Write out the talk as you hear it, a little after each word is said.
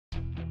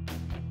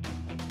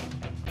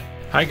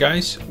Hi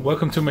guys,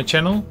 welcome to my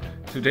channel.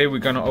 Today we're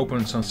gonna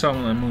open some Sun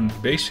and Moon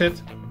base set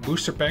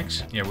booster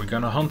packs. Yeah, we're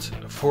gonna hunt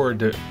for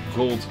the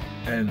gold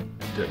and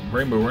the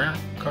rainbow rare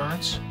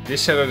cards.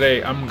 This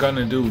Saturday I'm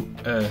gonna do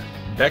a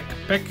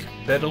backpack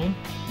battle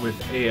with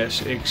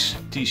ASX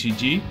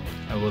TCG.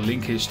 I will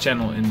link his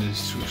channel in the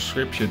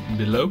description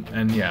below.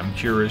 And yeah, I'm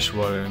curious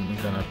what I'm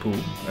gonna pull.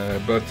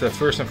 But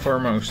first and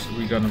foremost,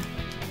 we're gonna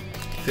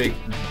take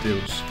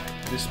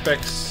these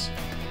packs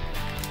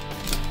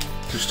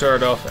to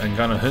start off and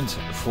gonna hunt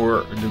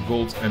for the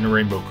gold and the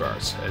rainbow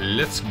cards.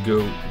 Let's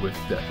go with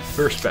the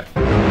first pack.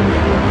 Gold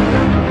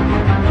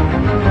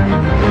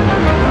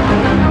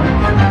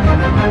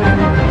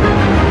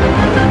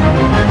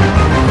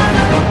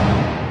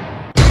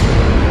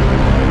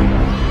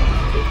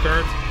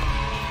card.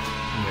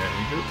 There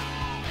we go.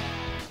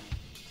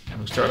 And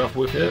we start off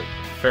with a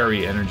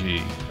Fairy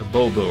Energy, a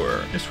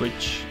Bulboer, a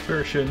Switch,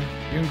 Persian,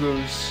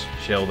 Yungoos,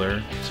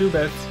 Shelder,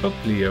 Zubat,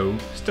 Poplio,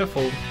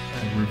 Stuffle,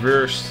 and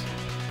reversed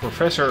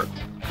Professor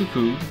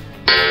Cuckoo,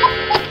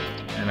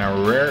 and our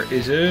rare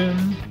is a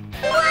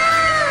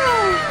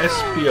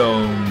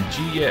Espeon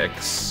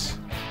GX.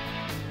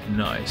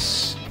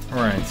 Nice.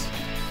 Alright.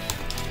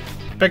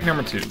 Pack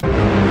number 2.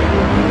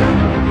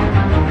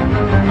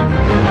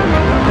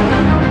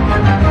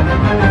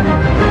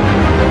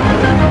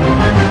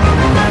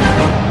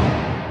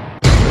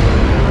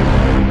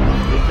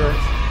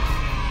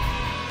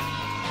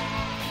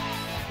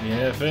 We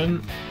have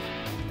an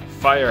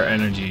Fire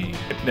Energy,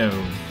 Hypno,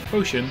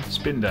 Potion,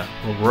 Spinda,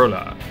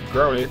 Aurora,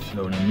 Growlithe,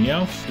 Alolan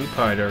Meowth,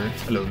 Loophider,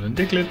 Alolan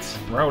Diglett,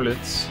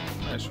 Rowlet,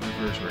 nice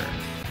reverse rare.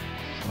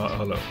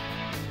 Hello.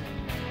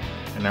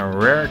 And our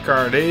rare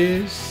card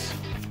is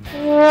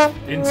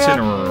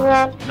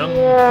Incineroar,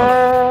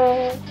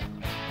 non-hollow.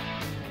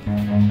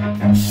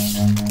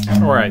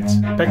 Alright,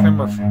 pack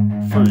number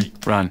 3.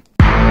 Run.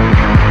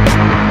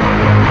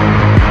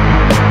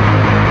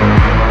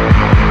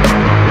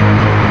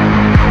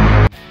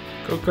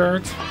 Code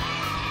card.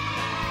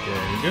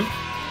 There you go.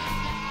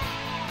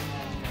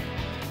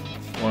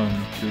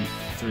 1, 2,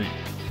 3,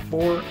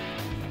 4.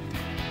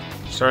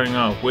 Starting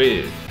off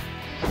with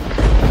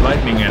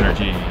Lightning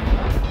Energy,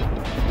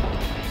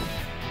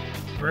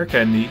 Rare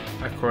Candy,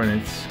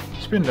 Aquanit,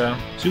 Spinda,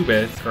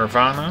 Zubat,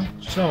 Carvana,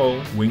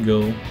 Snowball,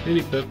 Wingull,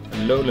 Lillipup,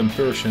 Alolan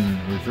Persian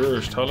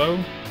reversed hollow.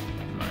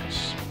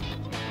 Nice.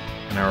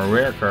 And our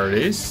rare card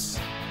is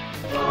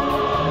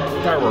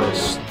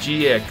Tauros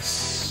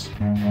GX.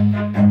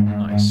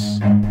 Nice.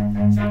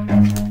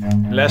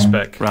 Last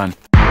pack. Run.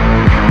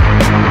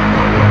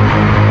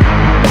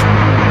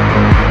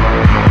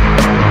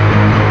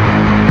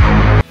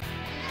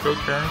 Code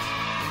card.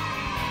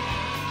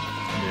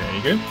 There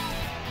you go.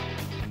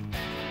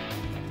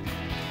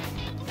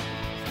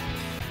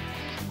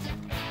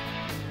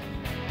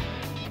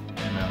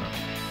 And now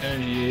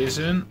energy is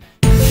in.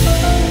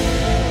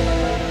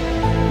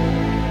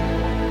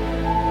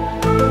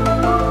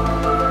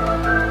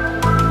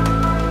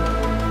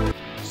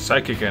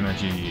 Psychic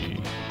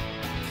Energy.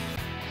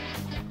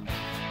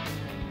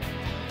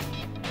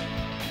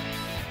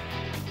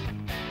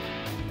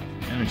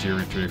 Energy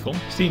Retrieval.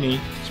 Steenie,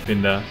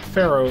 Spinda,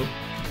 Pharaoh,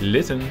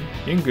 Litten,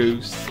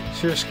 Yungoos,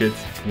 Surskit,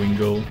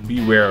 Wingull,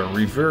 Beware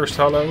reversed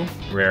hollow,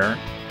 rare,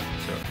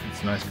 so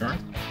it's a nice card.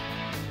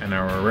 And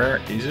our rare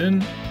is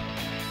an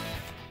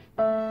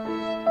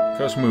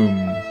Cosmoon,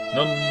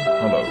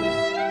 non-hollow.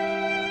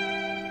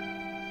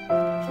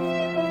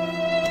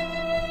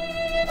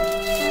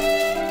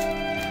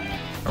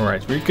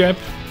 Alright, recap.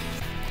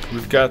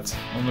 We've got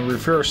on the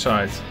reverse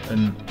side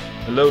an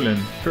Alolan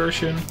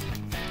Persian,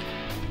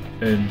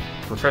 a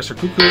Professor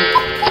Cuckoo,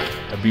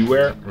 a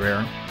Beware,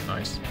 rare,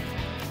 nice,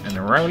 and a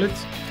Rowlet.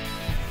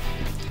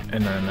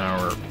 And in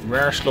our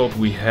rare slot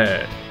we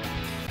had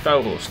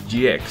Tauros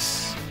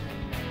GX,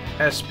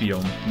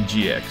 Espeon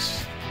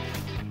GX,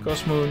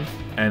 Cosmoon,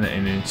 and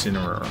an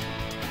Incineroar.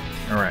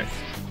 Alright,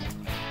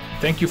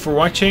 thank you for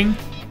watching.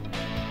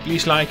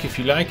 Please like if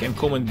you like and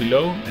comment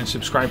below and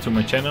subscribe to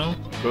my channel.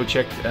 Go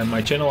check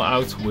my channel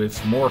out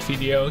with more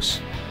videos.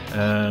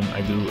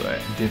 I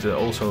did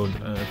also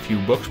a few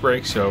box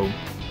breaks, so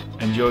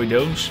enjoy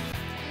those.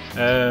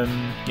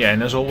 Yeah,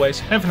 and as always,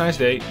 have a nice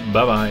day.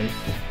 Bye bye.